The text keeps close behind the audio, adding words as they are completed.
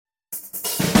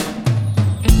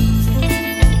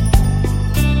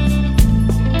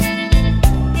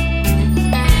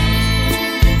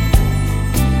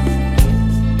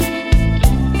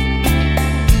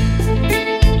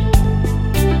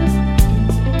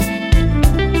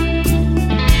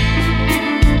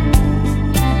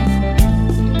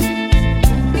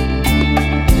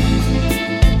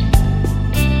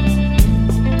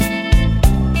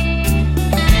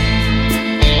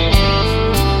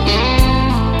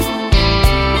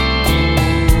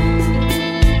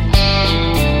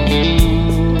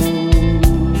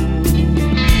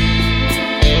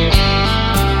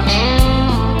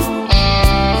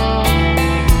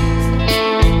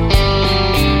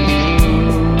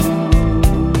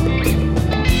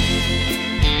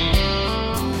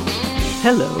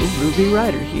Hello, Ruby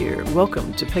Ryder here.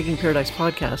 Welcome to Pegging Paradise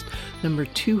Podcast number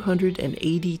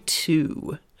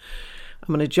 282. I'm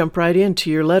going to jump right into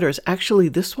your letters. Actually,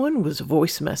 this one was a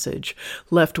voice message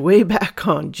left way back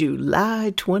on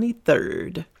July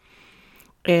 23rd.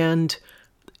 And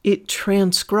it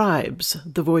transcribes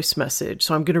the voice message,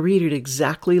 so I'm going to read it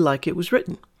exactly like it was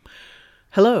written.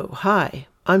 Hello, hi.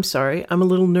 I'm sorry, I'm a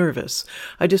little nervous.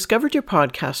 I discovered your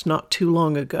podcast not too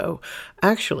long ago.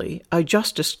 Actually, I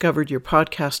just discovered your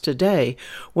podcast today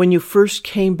when you first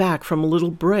came back from a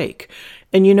little break.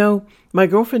 And you know, my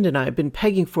girlfriend and I have been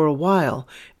pegging for a while,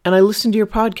 and I listened to your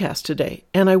podcast today,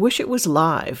 and I wish it was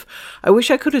live. I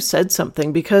wish I could have said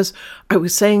something because I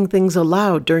was saying things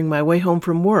aloud during my way home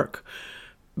from work.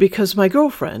 Because my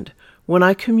girlfriend, when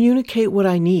I communicate what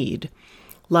I need,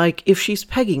 like if she's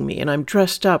pegging me and I'm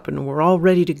dressed up and we're all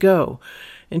ready to go,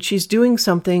 and she's doing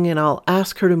something and I'll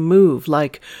ask her to move,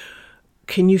 like,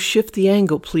 can you shift the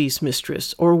angle, please,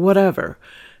 mistress, or whatever.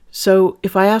 So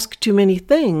if I ask too many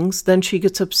things, then she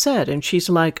gets upset and she's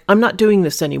like, I'm not doing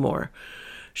this anymore.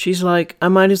 She's like, I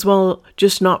might as well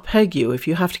just not peg you if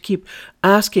you have to keep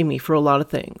asking me for a lot of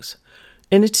things.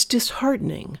 And it's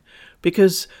disheartening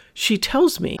because she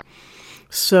tells me.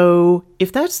 So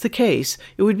if that's the case,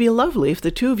 it would be lovely if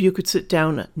the two of you could sit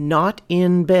down, not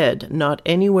in bed, not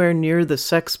anywhere near the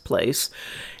sex place,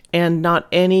 and not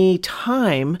any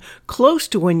time close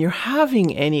to when you're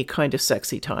having any kind of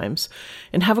sexy times,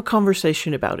 and have a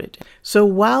conversation about it. So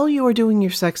while you are doing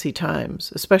your sexy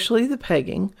times, especially the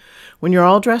pegging, when you're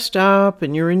all dressed up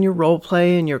and you're in your role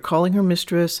play and you're calling her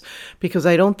mistress, because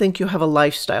I don't think you have a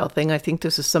lifestyle thing. I think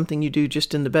this is something you do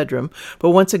just in the bedroom. But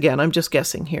once again, I'm just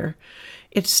guessing here.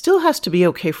 It still has to be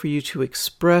okay for you to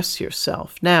express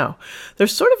yourself. Now,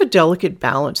 there's sort of a delicate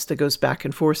balance that goes back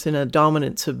and forth in a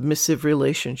dominant-submissive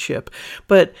relationship.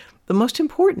 But the most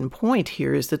important point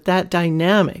here is that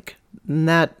dynamic,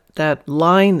 that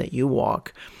line that you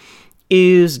walk,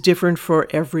 is different for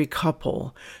every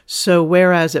couple. So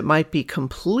whereas it might be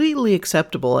completely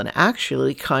acceptable and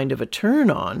actually kind of a turn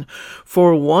on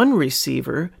for one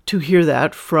receiver to hear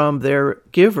that from their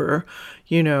giver,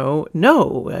 no,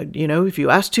 if you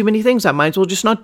ask too many things, I might as well just not